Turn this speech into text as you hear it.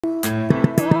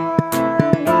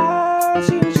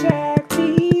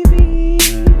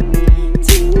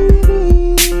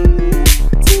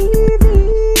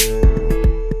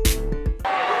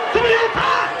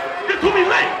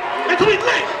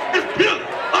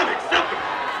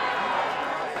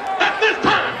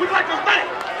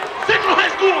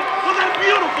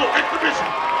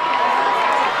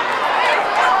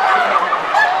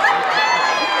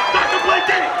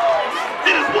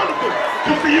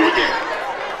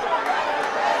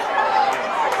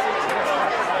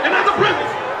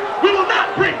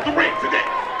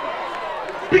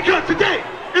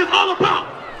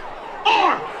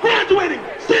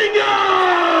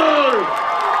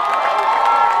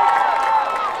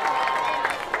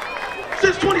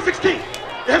Since 2016,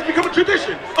 it has become a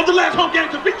tradition of the last home game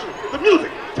to feature the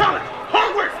music, talent,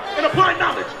 hard work, and applied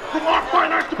knowledge from our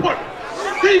fine arts department.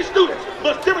 These students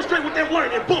must demonstrate what they've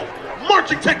learned in both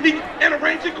marching technique and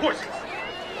arranging courses.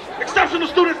 Exceptional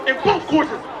students in both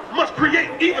courses must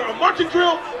create either a marching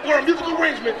drill or a musical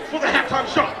arrangement for the halftime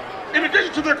show. In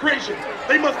addition to their creation,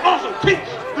 they must also teach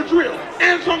the drill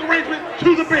and song arrangement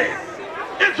to the band.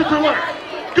 Enter to learn,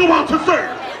 go out to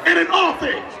serve, and in all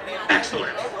things,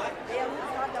 excellence.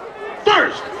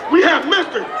 First, we have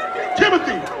Mr.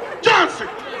 Timothy Johnson,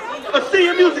 a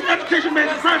senior music education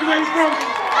major graduating from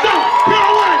South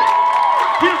Carolina.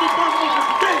 He is responsible for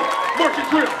today's marching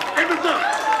drill and design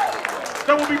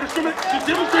that will be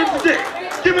demonstrated today.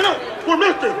 Give it up for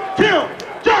Mr. Tim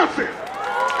Johnson.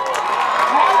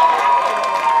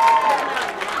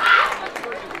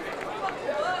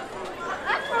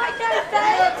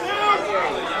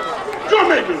 Drum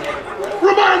makers,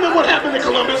 remind them what happened in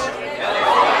Columbus.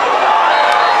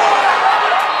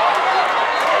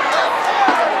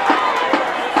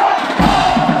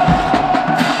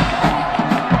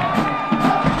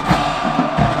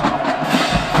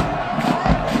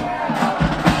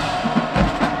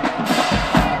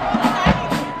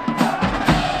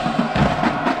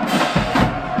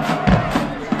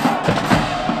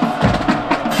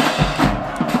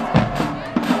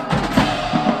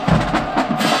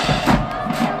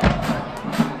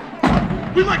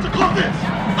 We like to call this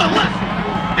a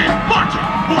lesson in marching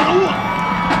 101.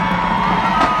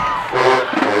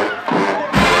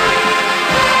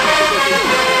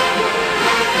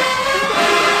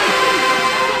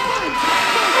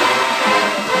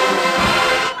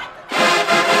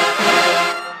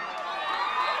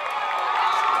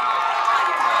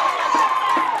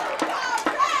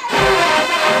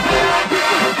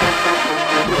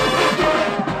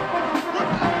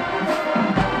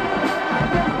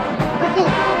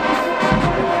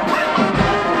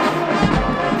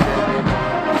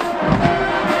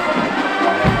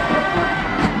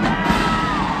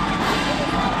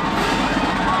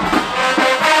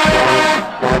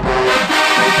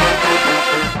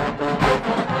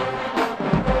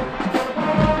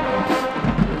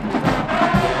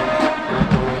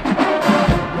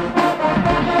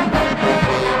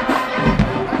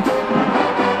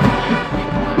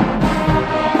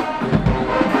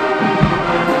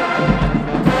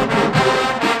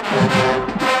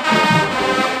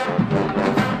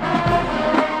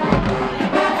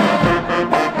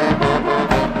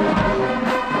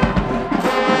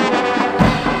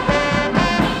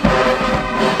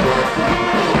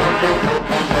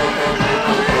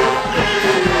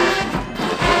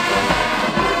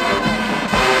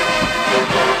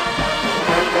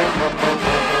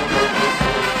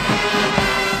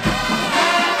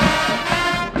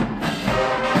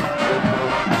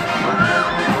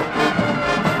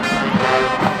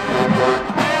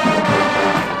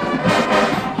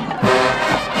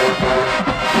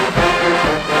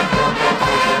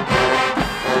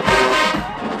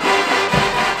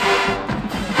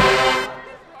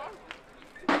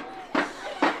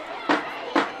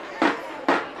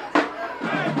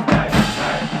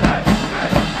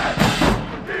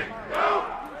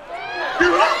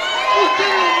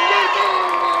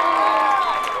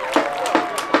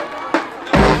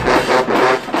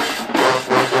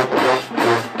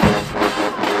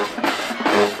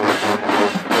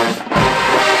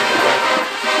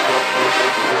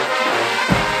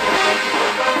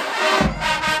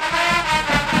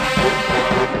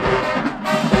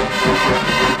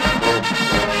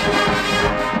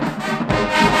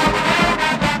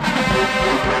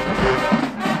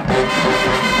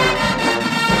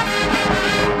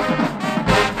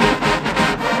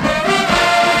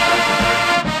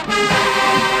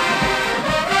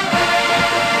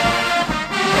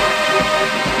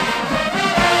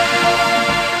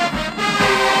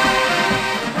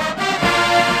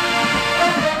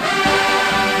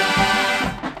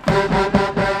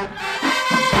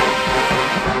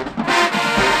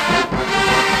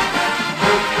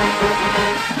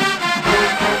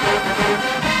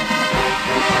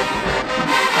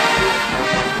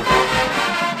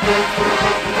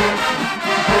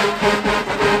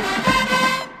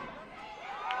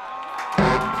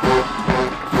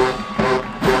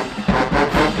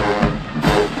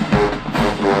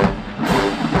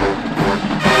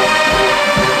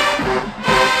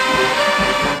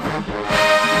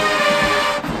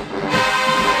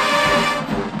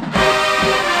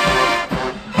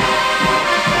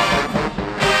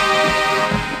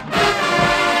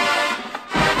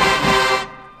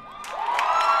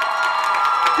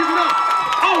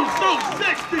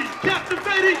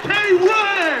 Captivating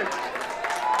K1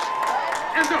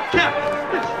 and the captain.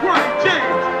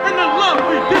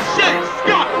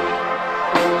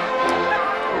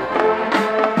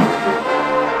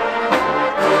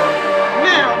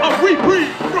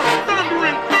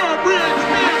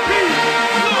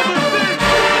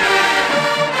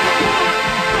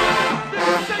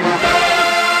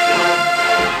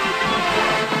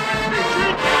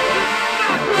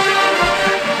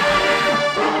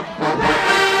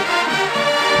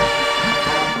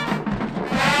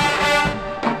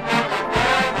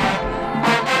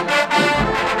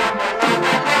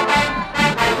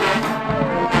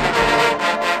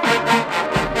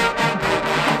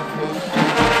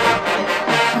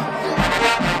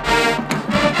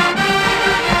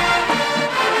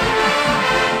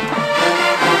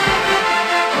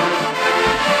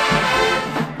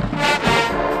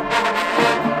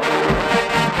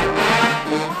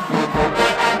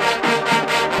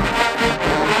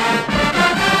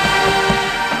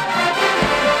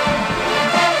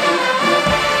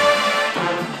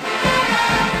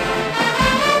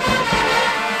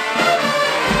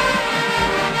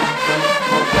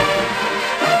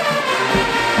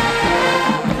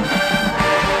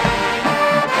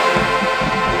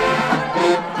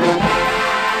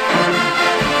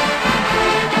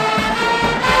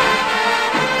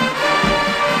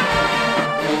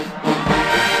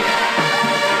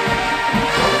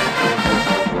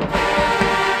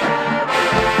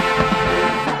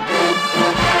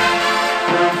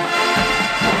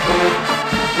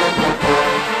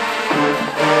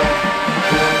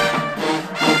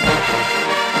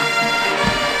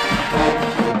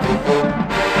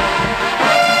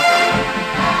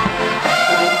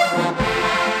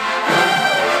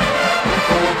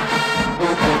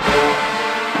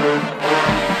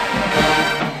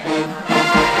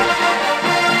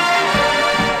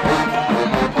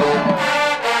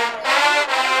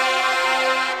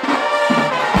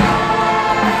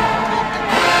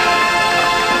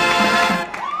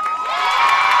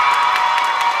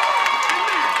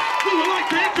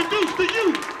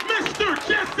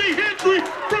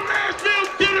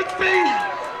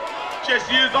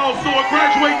 Also a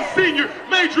graduating senior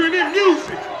majoring in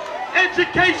music.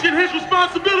 Education, his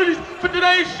responsibilities for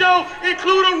today's show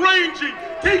include arranging,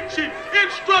 teaching,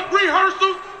 instruct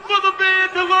rehearsals for the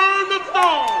band to learn the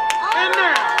song. And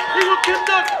now, he will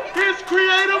conduct his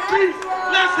creative piece.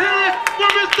 Let's hear it for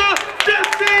Mr.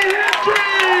 Jesse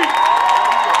Hendry.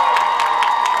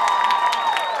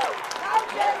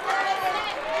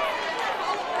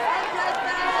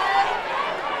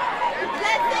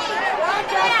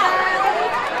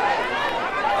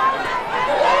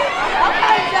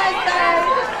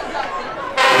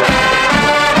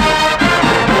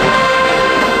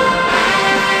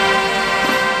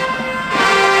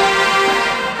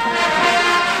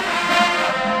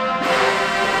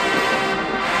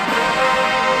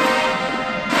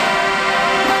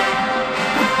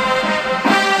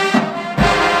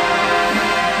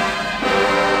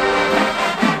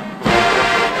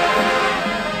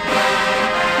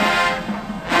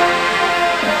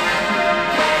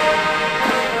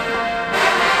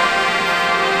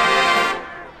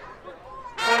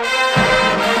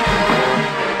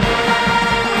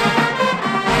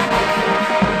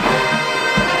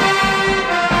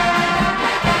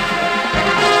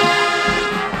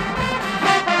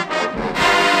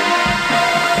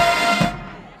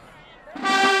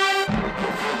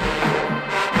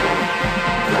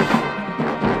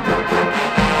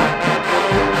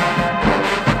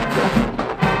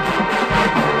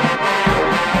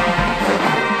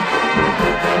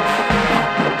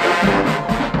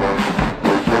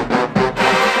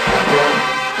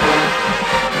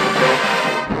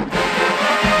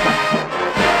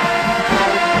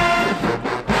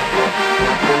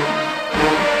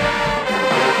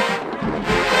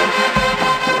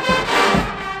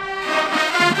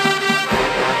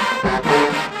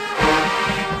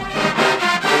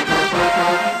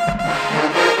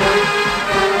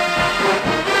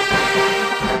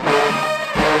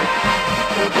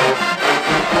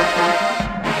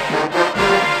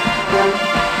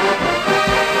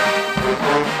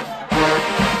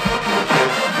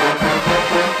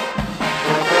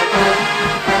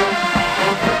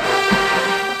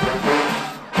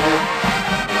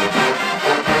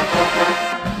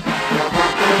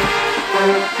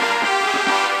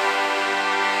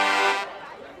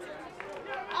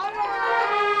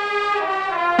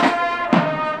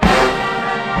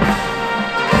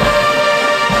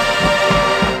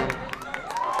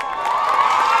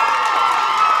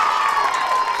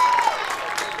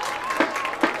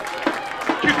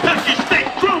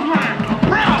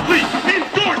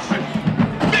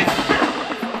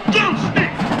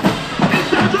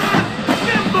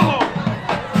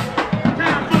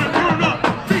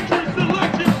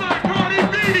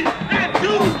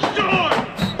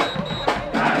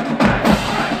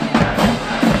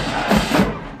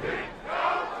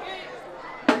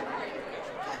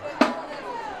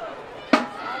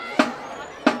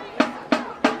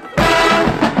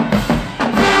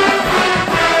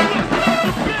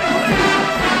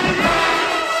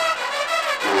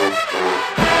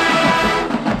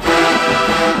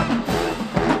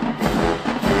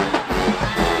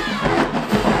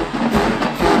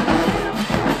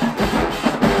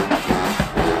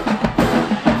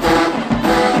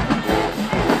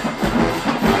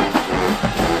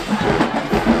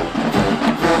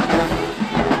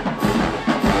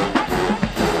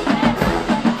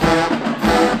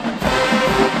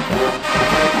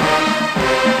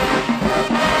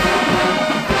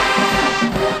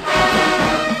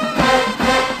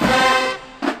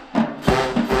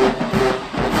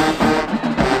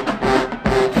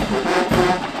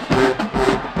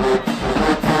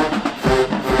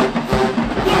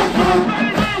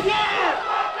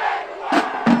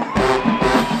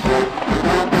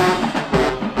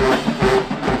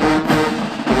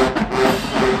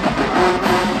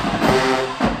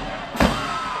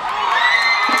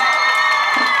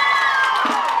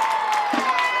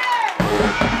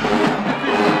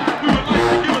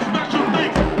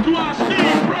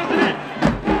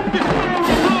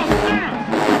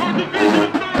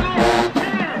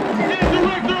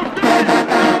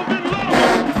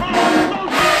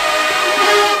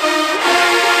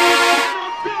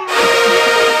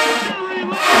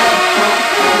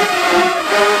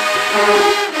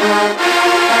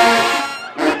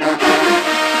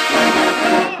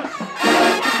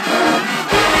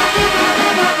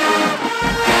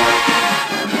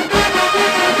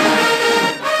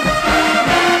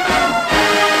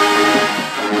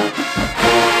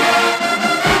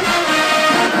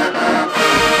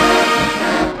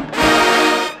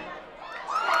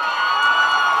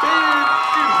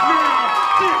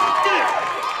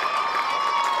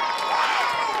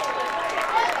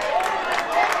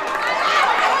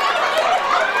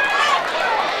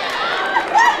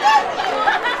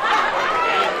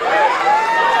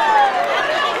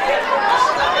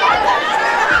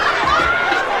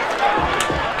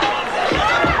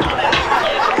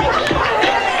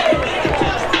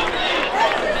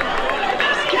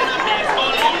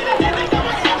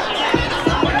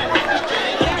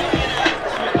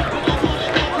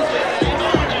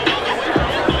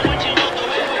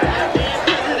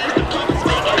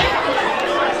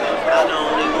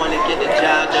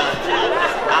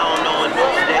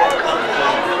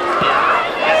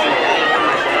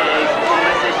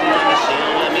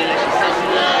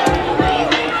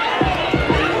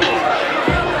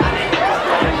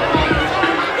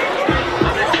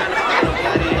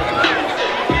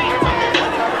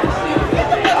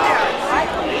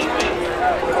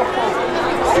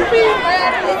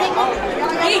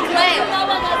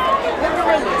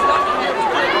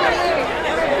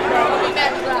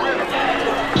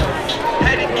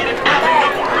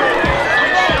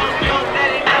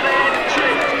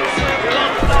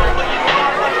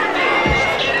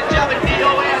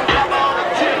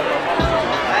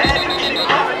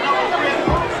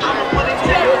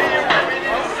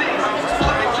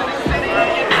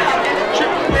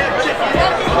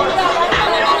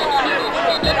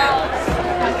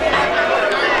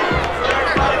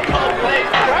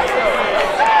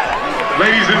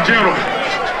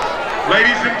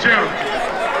 Ladies and gentlemen,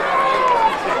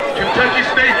 Kentucky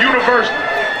State University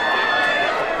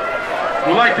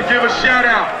would like to give a shout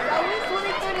out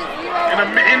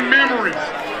in memory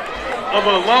of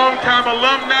a longtime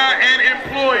alumni and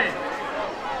employee.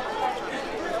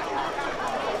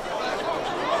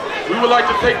 We would like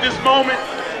to take this moment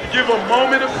to give a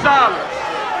moment of silence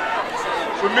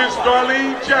for Ms.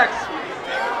 Darlene Jackson.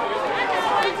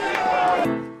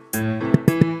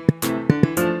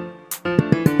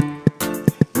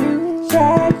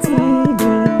 SHAQTV,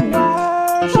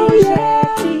 oh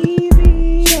SHAQTV.